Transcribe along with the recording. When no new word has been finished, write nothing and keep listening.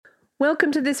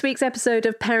Welcome to this week's episode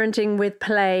of Parenting with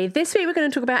Play. This week we're going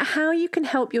to talk about how you can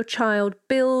help your child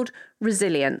build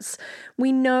resilience.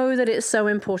 We know that it's so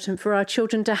important for our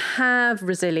children to have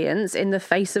resilience in the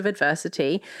face of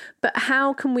adversity, but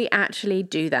how can we actually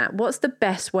do that? What's the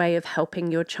best way of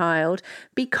helping your child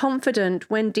be confident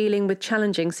when dealing with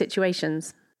challenging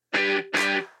situations?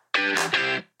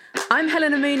 I'm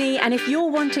Helena Mooney, and if you're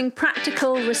wanting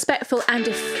practical, respectful and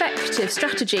effective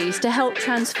strategies to help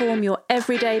transform your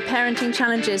everyday parenting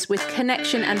challenges with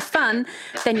connection and fun,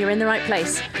 then you're in the right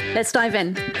place. Let's dive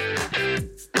in.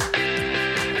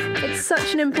 It's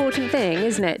such an important thing,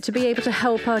 isn't it, to be able to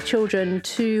help our children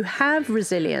to have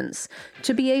resilience,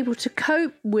 to be able to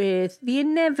cope with the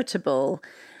inevitable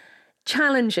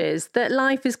challenges that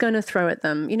life is going to throw at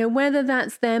them, whether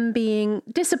that's them being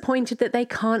disappointed that they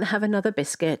can't have another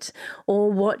biscuit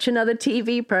or watch another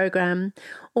TV program,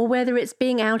 or whether it's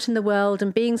being out in the world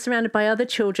and being surrounded by other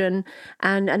children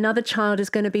and another child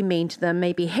is going to be mean to them,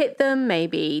 maybe hit them,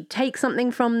 maybe take something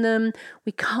from them.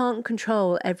 We can't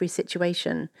control every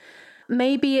situation.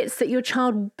 Maybe it's that your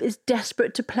child is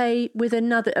desperate to play with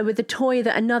a toy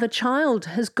that another child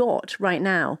has got right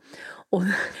now, or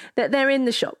that they're in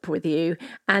the shop with you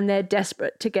and they're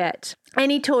desperate to get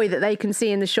any toy that they can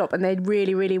see in the shop and they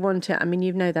really, really want it. I mean,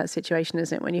 you know that situation,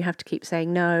 isn't it? When you have to keep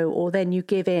saying no, or then you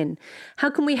give in. How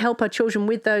can we help our children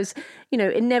with those,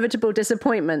 inevitable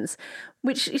disappointments,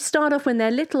 which start off when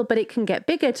they're little, but it can get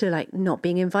bigger to like not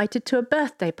being invited to a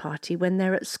birthday party when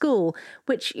they're at school,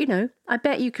 which, I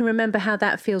bet you can remember how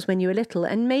that feels when you were little.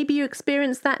 And maybe you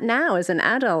experience that now as an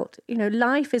adult.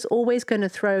 Life is always going to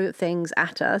throw things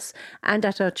at us and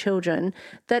at our children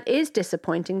that is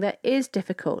disappointing, that is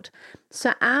difficult.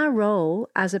 So our role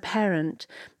as a parent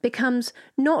becomes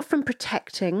not from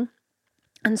protecting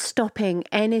and stopping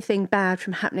anything bad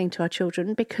from happening to our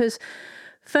children, because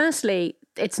firstly,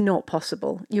 it's not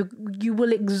possible. You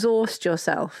will exhaust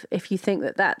yourself if you think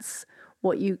that that's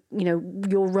what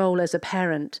your role as a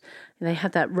parent. And they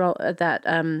have that role, that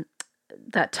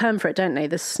term for it, don't they?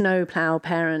 The snowplow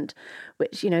parent,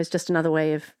 which is just another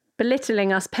way of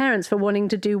belittling us parents for wanting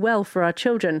to do well for our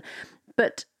children.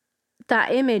 But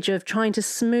that image of trying to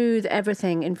smooth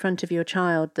everything in front of your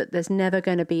child, that there's never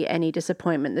going to be any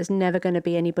disappointment, there's never going to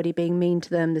be anybody being mean to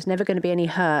them, there's never going to be any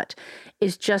hurt,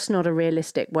 is just not a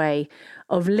realistic way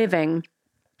of living.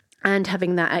 And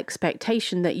having that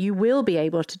expectation that you will be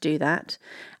able to do that.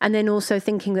 And then also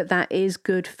thinking that that is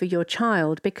good for your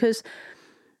child, because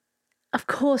of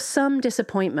course some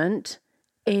disappointment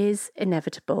is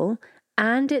inevitable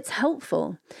and it's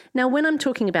helpful. Now, when I'm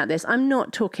talking about this, I'm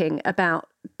not talking about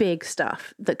big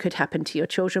stuff that could happen to your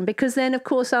children, because then, of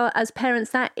course, as parents,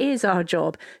 that is our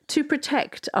job, to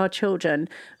protect our children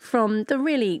from the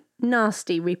really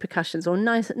nasty repercussions or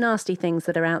nasty things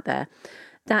that are out there.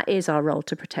 That is our role,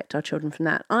 to protect our children from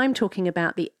that. I'm talking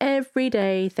about the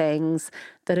everyday things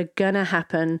that are going to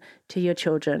happen to your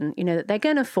children, that they're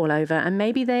going to fall over and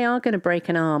maybe they are going to break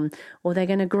an arm or they're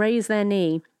going to graze their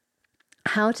knee.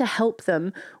 How to help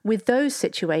them with those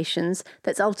situations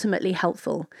that's ultimately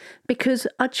helpful, because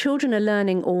our children are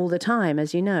learning all the time,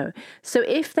 as you know. So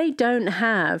if they don't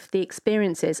have the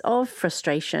experiences of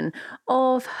frustration,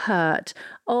 of hurt,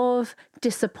 of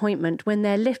disappointment when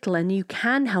they're little and you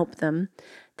can help them,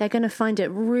 they're going to find it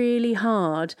really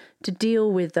hard to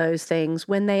deal with those things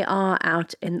when they are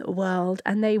out in the world,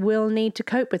 and they will need to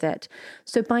cope with it.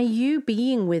 So by you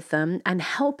being with them and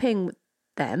helping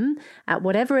them at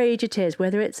whatever age it is,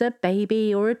 whether it's a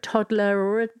baby or a toddler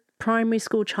or a primary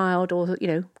school child or,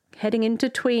 heading into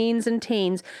tweens and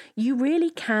teens, you really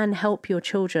can help your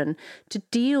children to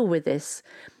deal with this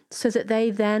so that they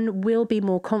then will be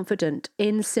more confident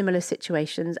in similar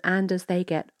situations and as they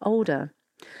get older.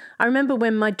 I remember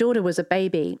when my daughter was a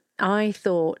baby, I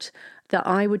thought that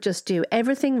I would just do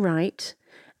everything right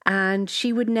and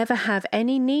she would never have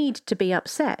any need to be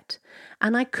upset.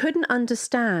 And I couldn't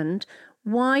understand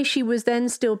why she was then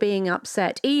still being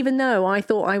upset, even though I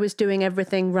thought I was doing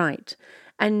everything right.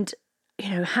 And,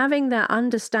 having that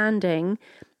understanding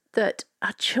that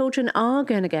our children are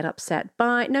going to get upset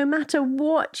by no matter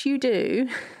what you do,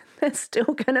 they're still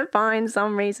going to find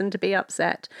some reason to be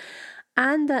upset.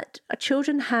 And that our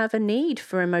children have a need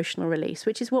for emotional release,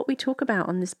 which is what we talk about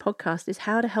on this podcast, is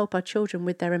how to help our children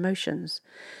with their emotions.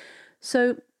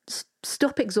 So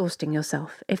stop exhausting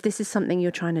yourself if this is something you're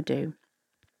trying to do.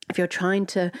 If you're trying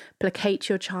to placate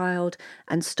your child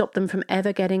and stop them from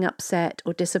ever getting upset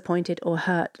or disappointed or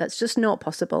hurt, that's just not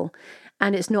possible.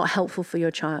 And it's not helpful for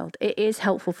your child. It is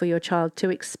helpful for your child to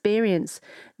experience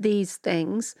these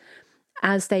things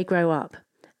as they grow up.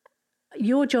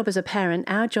 your job as a parent,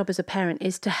 our job as a parent,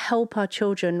 is to help our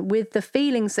children with the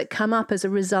feelings that come up as a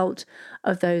result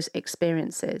of those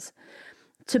experiences.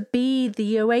 To be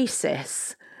the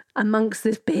oasis amongst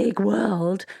this big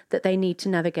world that they need to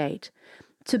navigate.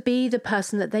 To be the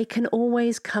person that they can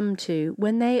always come to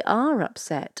when they are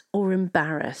upset or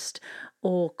embarrassed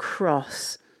or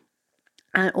cross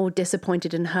or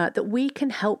disappointed and hurt, that we can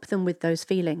help them with those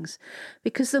feelings.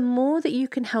 Because the more that you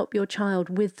can help your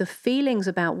child with the feelings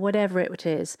about whatever it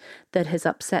is that has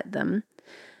upset them,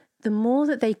 the more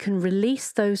that they can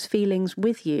release those feelings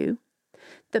with you,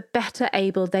 the better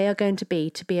able they are going to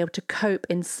be able to cope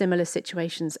in similar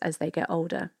situations as they get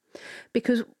older.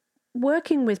 Because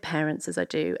working with parents as I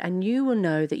do, and you will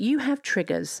know that you have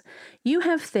triggers, you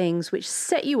have things which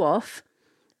set you off,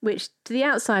 which to the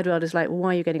outside world is like, well,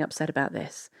 why are you getting upset about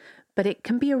this? But it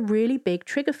can be a really big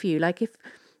trigger for you. Like if,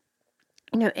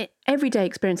 everyday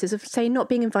experiences of, say, not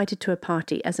being invited to a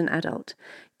party as an adult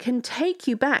can take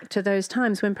you back to those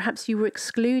times when perhaps you were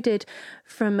excluded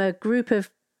from a group of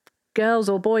girls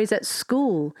or boys at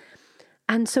school.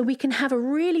 And so we can have a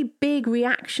really big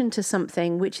reaction to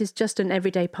something which is just an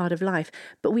everyday part of life.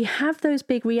 But we have those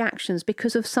big reactions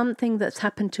because of something that's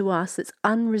happened to us that's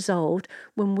unresolved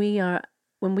when we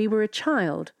were a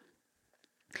child.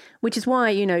 Which is why,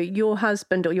 your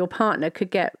husband or your partner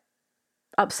could get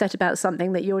upset about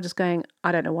something that you're just going,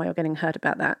 I don't know why you're getting hurt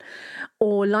about that.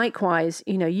 Or likewise,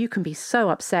 you can be so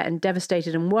upset and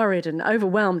devastated and worried and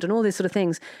overwhelmed and all these sort of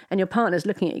things. And your partner's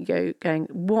looking at you going,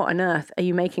 what on earth are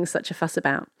you making such a fuss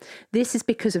about? This is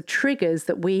because of triggers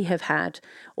that we have had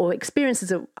or experiences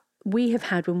that we have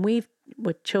had when we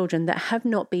were children that have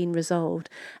not been resolved.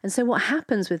 And so what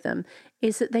happens with them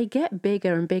is that they get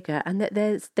bigger and bigger and that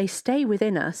they stay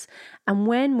within us. And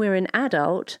when we're an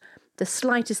adult, the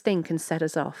slightest thing can set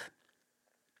us off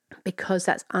because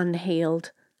that's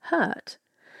unhealed hurt.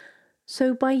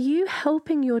 So by you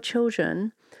helping your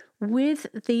children with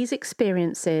these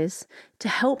experiences to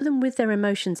help them with their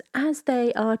emotions as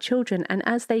they are children and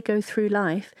as they go through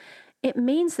life, it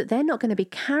means that they're not going to be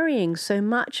carrying so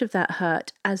much of that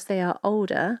hurt as they are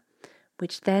older,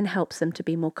 which then helps them to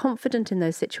be more confident in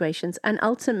those situations and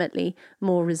ultimately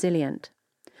more resilient.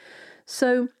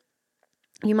 So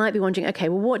you might be wondering, okay,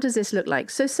 well, what does this look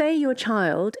like? So say your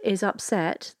child is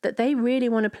upset that they really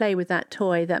want to play with that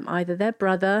toy that either their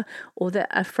brother or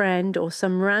a friend or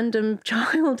some random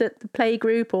child at the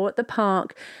playgroup or at the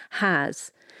park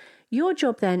has. Your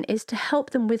job then is to help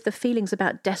them with the feelings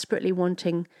about desperately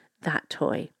wanting that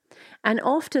toy. And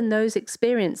often those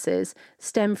experiences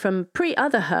stem from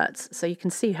other hurts. So you can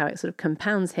see how it sort of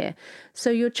compounds here. So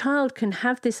your child can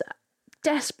have this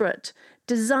desperate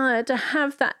desire to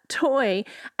have that toy.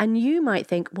 And you might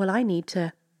think, well, I need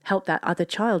to help that other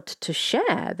child to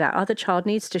share. That other child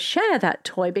needs to share that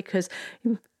toy because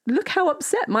look how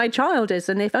upset my child is.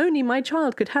 And if only my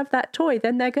child could have that toy,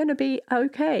 then they're going to be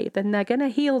okay. Then they're going to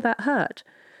heal that hurt.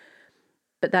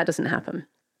 But that doesn't happen.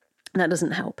 That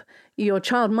doesn't help. Your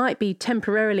child might be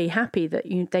temporarily happy that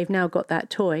they've now got that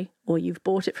toy or you've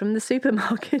bought it from the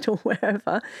supermarket or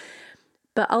wherever.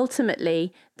 But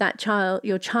ultimately,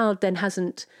 your child then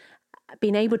hasn't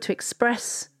been able to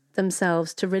express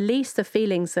themselves to release the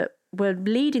feelings that were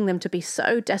leading them to be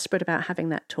so desperate about having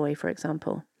that toy, for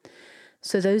example.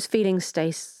 So those feelings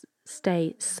stay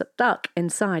stuck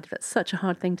inside. That's such a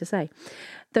hard thing to say.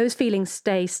 Those feelings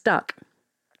stay stuck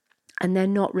and they're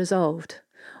not resolved.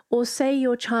 Or say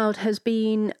your child has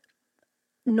been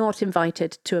not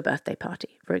invited to a birthday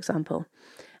party, for example,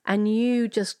 and you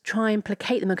just try and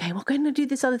placate them. Okay, we're going to do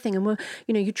this other thing. And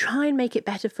you try and make it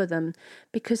better for them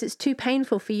because it's too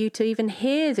painful for you to even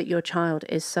hear that your child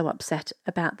is so upset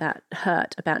about that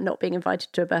hurt, about not being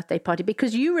invited to a birthday party,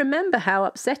 because you remember how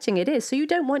upsetting it is. So you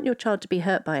don't want your child to be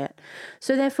hurt by it.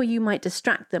 So therefore you might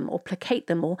distract them or placate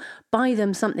them or buy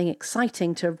them something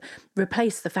exciting to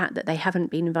replace the fact that they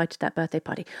haven't been invited to that birthday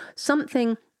party.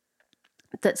 Something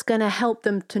that's going to help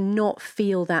them to not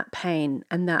feel that pain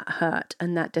and that hurt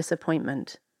and that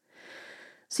disappointment.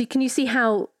 So can you see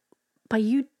how by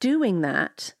you doing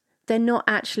that, they're not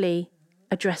actually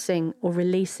addressing or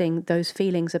releasing those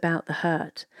feelings about the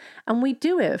hurt? And we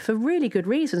do it for really good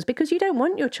reasons, because you don't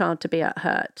want your child to be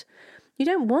hurt. You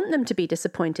don't want them to be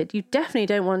disappointed. You definitely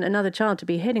don't want another child to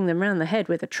be hitting them around the head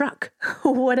with a truck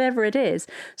or whatever it is.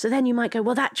 So then you might go,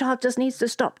 well, that child just needs to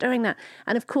stop doing that.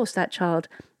 And of course, that child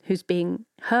who's being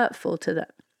hurtful to that,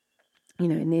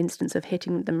 in the instance of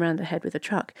hitting them around the head with a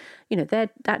truck,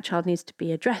 that child needs to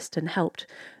be addressed and helped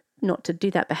not to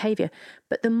do that behavior.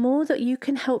 But the more that you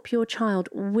can help your child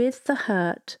with the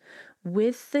hurt,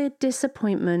 with the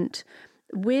disappointment,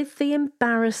 with the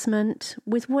embarrassment,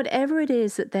 with whatever it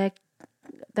is that they're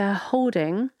they're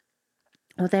holding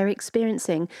or they're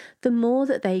experiencing, the more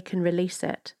that they can release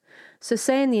it. So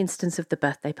say in the instance of the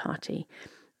birthday party,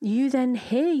 you then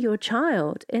hear your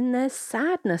child in their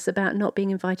sadness about not being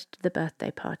invited to the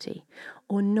birthday party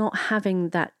or not having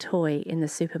that toy in the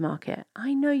supermarket.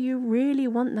 I know you really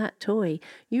want that toy.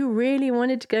 You really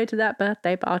wanted to go to that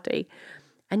birthday party.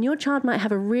 And your child might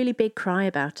have a really big cry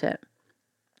about it.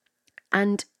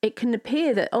 And it can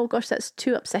appear that, oh gosh, that's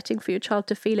too upsetting for your child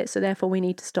to feel it, so therefore we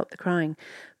need to stop the crying.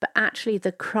 But actually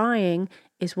the crying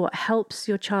is what helps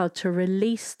your child to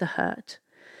release the hurt,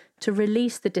 to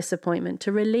release the disappointment,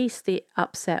 to release the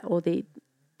upset or the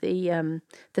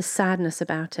sadness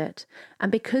about it.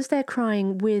 And because they're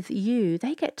crying with you,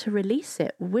 they get to release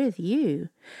it with you.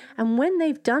 And when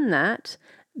they've done that,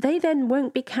 they then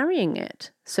won't be carrying it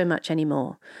so much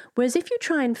anymore. Whereas if you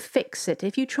try and fix it,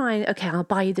 if you try and, okay, I'll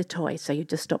buy you the toy, so you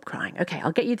just stop crying. Okay,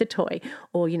 I'll get you the toy.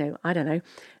 Or, I don't know,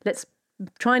 let's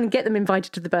try and get them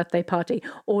invited to the birthday party.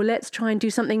 Or let's try and do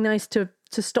something nice to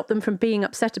stop them from being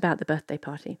upset about the birthday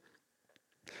party.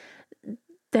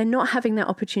 They're not having that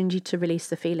opportunity to release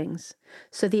the feelings.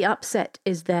 So the upset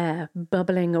is there,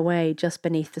 bubbling away just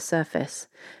beneath the surface.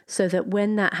 So that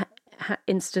when that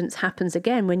instance happens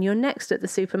again, when you're next at the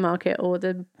supermarket or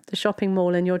the shopping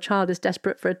mall and your child is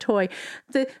desperate for a toy,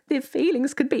 the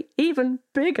feelings could be even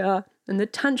bigger and the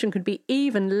tension could be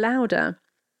even louder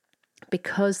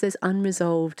because there's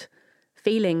unresolved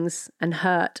feelings and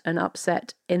hurt and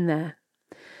upset in there.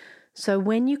 So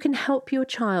when you can help your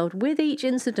child with each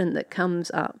incident that comes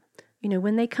up,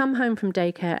 when they come home from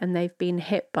daycare and they've been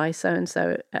hit by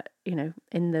so-and-so, in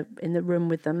the room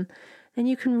with them, then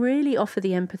you can really offer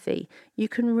the empathy. You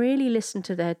can really listen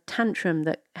to their tantrum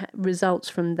that results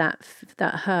from that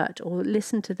hurt, or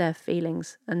listen to their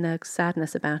feelings and their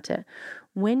sadness about it.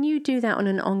 When you do that on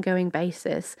an ongoing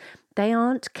basis, they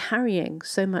aren't carrying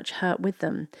so much hurt with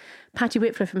them. Patty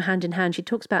Whitford from Hand in Hand, she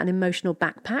talks about an emotional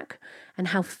backpack and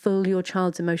how full your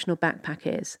child's emotional backpack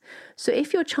is. So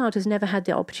if your child has never had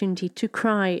the opportunity to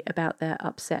cry about their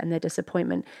upset and their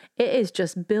disappointment, it is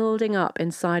just building up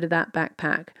inside of that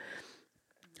backpack.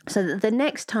 So that the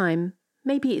next time,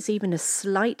 maybe it's even a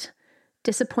slight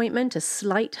disappointment, a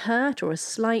slight hurt, or a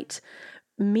slight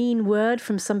mean word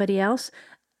from somebody else,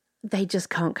 they just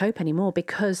can't cope anymore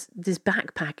because this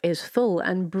backpack is full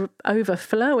and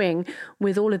overflowing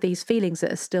with all of these feelings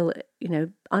that are still,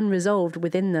 unresolved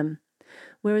within them.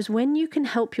 Whereas when you can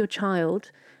help your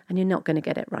child, and you're not going to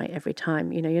get it right every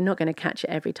time, you're not going to catch it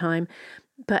every time,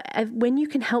 but when you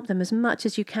can help them as much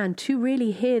as you can to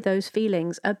really hear those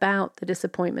feelings about the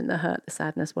disappointment, the hurt, the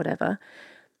sadness, whatever,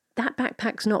 that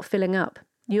backpack's not filling up.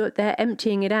 They're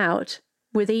emptying it out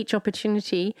with each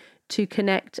opportunity to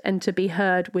connect and to be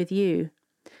heard with you.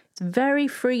 It's very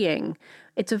freeing.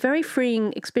 It's a very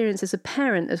freeing experience as a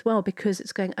parent as well, because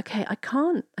it's going, okay, I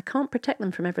can't protect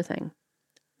them from everything.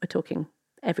 We're talking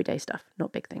everyday stuff,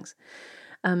 not big things.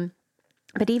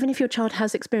 But even if your child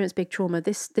has experienced big trauma,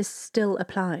 this still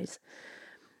applies.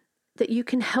 That you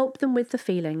can help them with the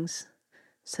feelings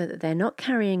so that they're not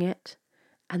carrying it,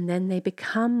 and then they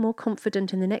become more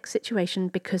confident in the next situation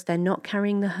because they're not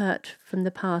carrying the hurt from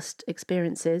the past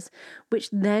experiences, which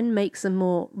then makes them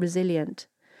more resilient.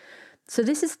 So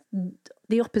this is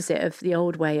the opposite of the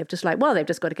old way of just like, well, they've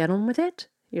just got to get on with it.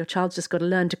 Your child's just got to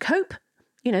learn to cope.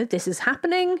 This is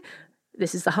happening.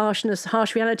 This is the harsh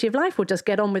reality of life. We'll just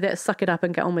get on with it, suck it up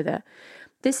and get on with it.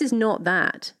 This is not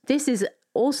that. This is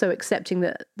also accepting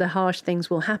that the harsh things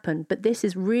will happen, but this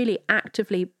is really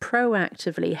actively,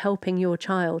 proactively helping your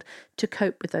child to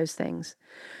cope with those things.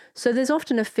 So there's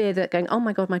often a fear that going, oh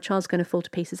my God, my child's going to fall to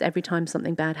pieces every time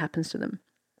something bad happens to them.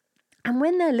 And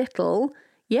when they're little,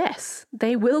 yes,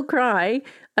 they will cry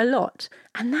a lot.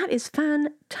 And that is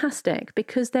fantastic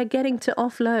because they're getting to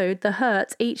offload the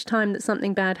hurts each time that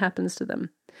something bad happens to them.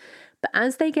 But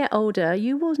as they get older,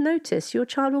 you will notice your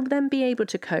child will then be able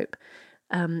to cope.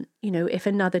 If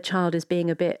another child is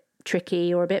being a bit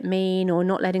tricky or a bit mean or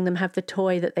not letting them have the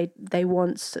toy that they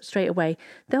want straight away,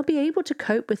 they'll be able to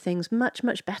cope with things much,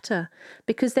 much better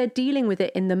because they're dealing with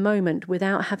it in the moment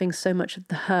without having so much of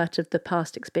the hurt of the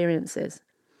past experiences.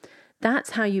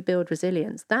 That's how you build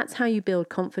resilience. That's how you build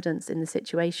confidence in the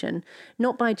situation,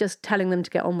 not by just telling them to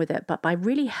get on with it, but by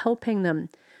really helping them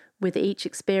with each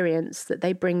experience that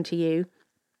they bring to you.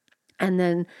 And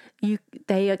then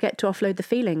they get to offload the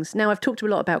feelings. Now, I've talked a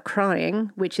lot about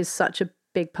crying, which is such a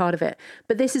big part of it.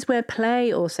 But this is where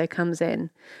play also comes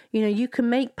in. You can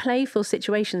make playful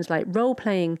situations like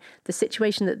role-playing the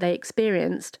situation that they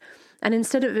experienced. And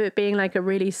instead of it being like a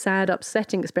really sad,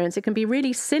 upsetting experience, it can be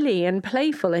really silly and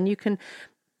playful and you can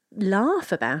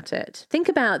laugh about it. Think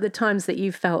about the times that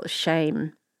you felt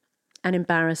shame and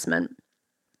embarrassment.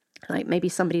 Like maybe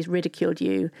somebody's ridiculed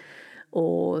you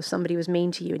or somebody was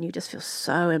mean to you and you just feel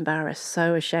so embarrassed,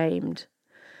 so ashamed.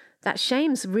 That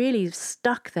shame's really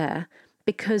stuck there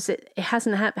because it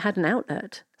hasn't had an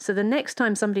outlet. So the next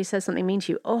time somebody says something mean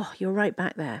to you, oh, you're right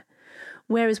back there.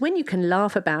 Whereas when you can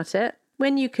laugh about it,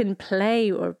 when you can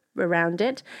play around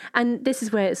it, and this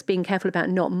is where it's being careful about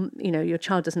not, your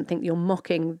child doesn't think you're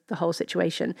mocking the whole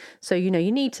situation. So, you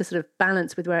need to sort of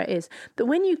balance with where it is. But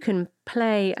when you can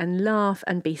play and laugh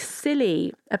and be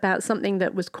silly about something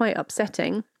that was quite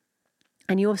upsetting,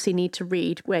 and you obviously need to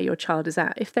read where your child is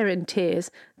at. If they're in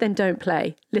tears, then don't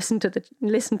play. Listen to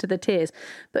the tears.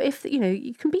 But if,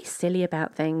 you can be silly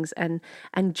about things and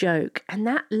joke, and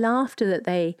that laughter that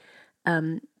the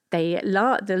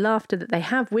laughter that they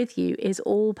have with you is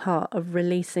all part of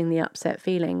releasing the upset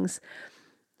feelings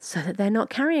so that they're not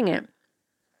carrying it.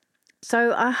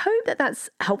 So I hope that that's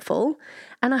helpful.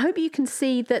 And I hope you can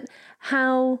see that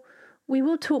how we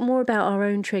will talk more about our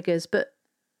own triggers, but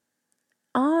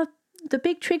the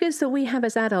big triggers that we have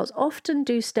as adults often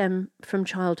do stem from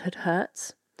childhood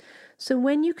hurts. So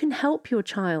when you can help your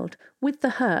child with the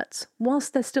hurts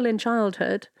whilst they're still in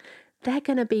childhood, they're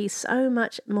going to be so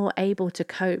much more able to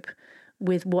cope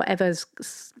with whatever's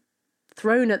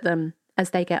thrown at them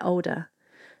as they get older.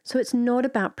 So it's not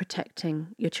about protecting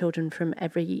your children from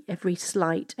every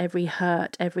slight, every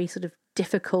hurt, every sort of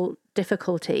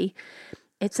difficulty.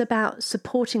 It's about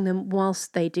supporting them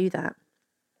whilst they do that.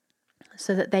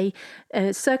 So that they,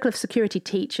 Circle of Security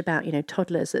teach about,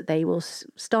 toddlers, that they will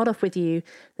start off with you,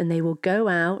 then they will go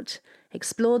out,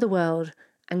 explore the world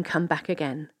and come back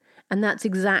again. And that's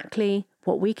exactly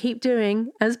what we keep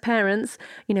doing as parents.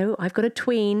 I've got a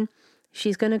tween.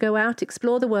 She's going to go out,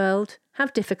 explore the world,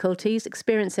 have difficulties,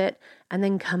 experience it, and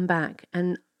then come back.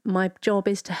 And my job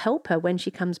is to help her when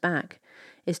she comes back,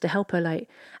 is to help her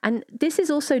and this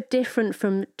is also different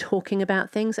from talking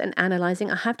about things and analyzing.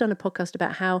 I have done a podcast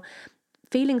about how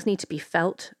feelings need to be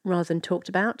felt rather than talked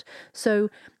about. So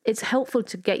it's helpful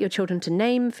to get your children to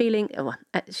name feeling. Oh,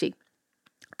 actually,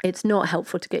 it's not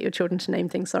helpful to get your children to name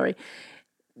things, sorry.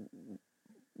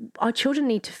 Our children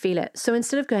need to feel it. So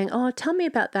instead of going, oh, tell me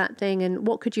about that thing and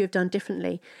what could you have done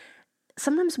differently?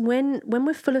 Sometimes when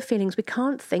we're full of feelings, we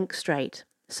can't think straight.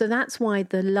 So that's why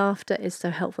the laughter is so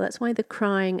helpful. That's why the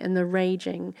crying and the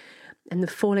raging and the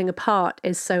falling apart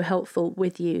is so helpful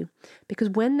with you. Because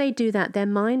when they do that, their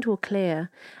mind will clear.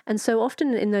 And so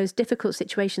often in those difficult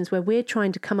situations where we're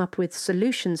trying to come up with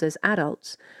solutions as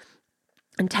adults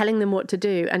and telling them what to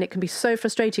do, and it can be so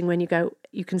frustrating when you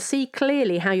can see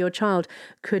clearly how your child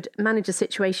could manage a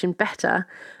situation better,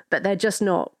 but they're just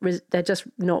not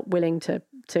willing to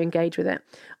engage with it.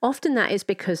 Often that is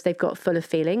because they've got full of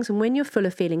feelings. And when you're full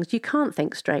of feelings, you can't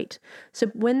think straight. So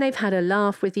when they've had a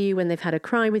laugh with you, when they've had a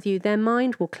cry with you, their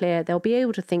mind will clear. They'll be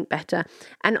able to think better.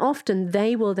 And often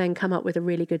they will then come up with a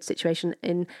really good situation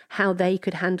in how they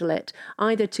could handle it,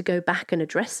 either to go back and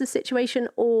address the situation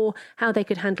or how they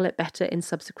could handle it better in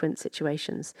subsequent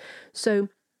situations. So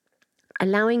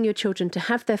allowing your children to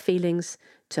have their feelings,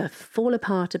 to fall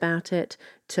apart about it,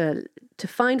 to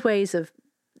find ways of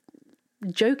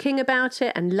joking about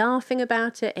it and laughing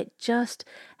about it, it just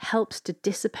helps to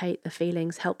dissipate the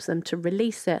feelings, helps them to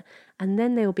release it, and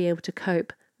then they'll be able to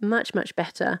cope much, much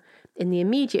better in the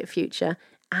immediate future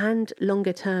and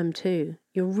longer term too.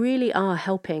 You really are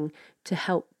helping to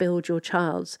help build your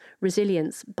child's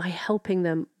resilience by helping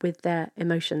them with their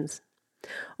emotions.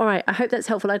 All right, I hope that's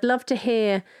helpful. I'd love to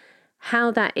hear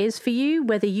how that is for you,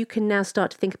 whether you can now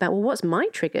start to think about, well, what's my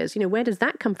triggers? Where does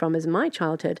that come from as my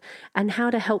childhood? And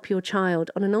how to help your child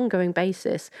on an ongoing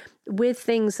basis with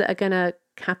things that are going to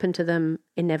happen to them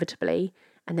inevitably,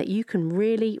 and that you can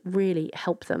really, really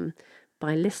help them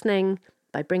by listening,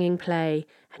 by bringing play,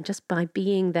 and just by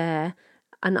being there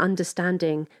and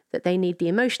understanding that they need the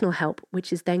emotional help,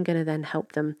 which is then going to then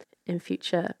help them in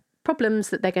future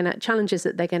problems challenges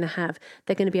that they're going to have.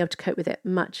 They're going to be able to cope with it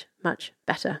much, much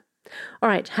better. All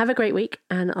right, have a great week,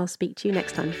 and I'll speak to you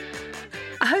next time.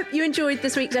 I hope you enjoyed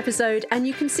this week's episode and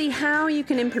you can see how you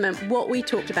can implement what we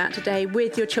talked about today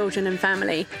with your children and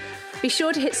family. Be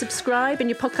sure to hit subscribe in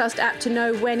your podcast app to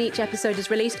know when each episode is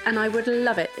released, and I would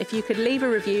love it if you could leave a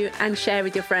review and share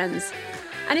with your friends.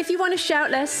 And if you want to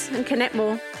shout less and connect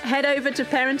more, head over to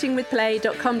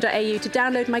parentingwithplay.com.au to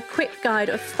download my quick guide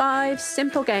of 5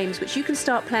 simple games which you can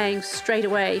start playing straight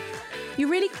away. You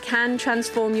really can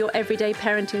transform your everyday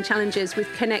parenting challenges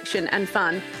with connection and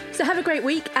fun. So have a great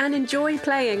week and enjoy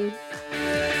playing.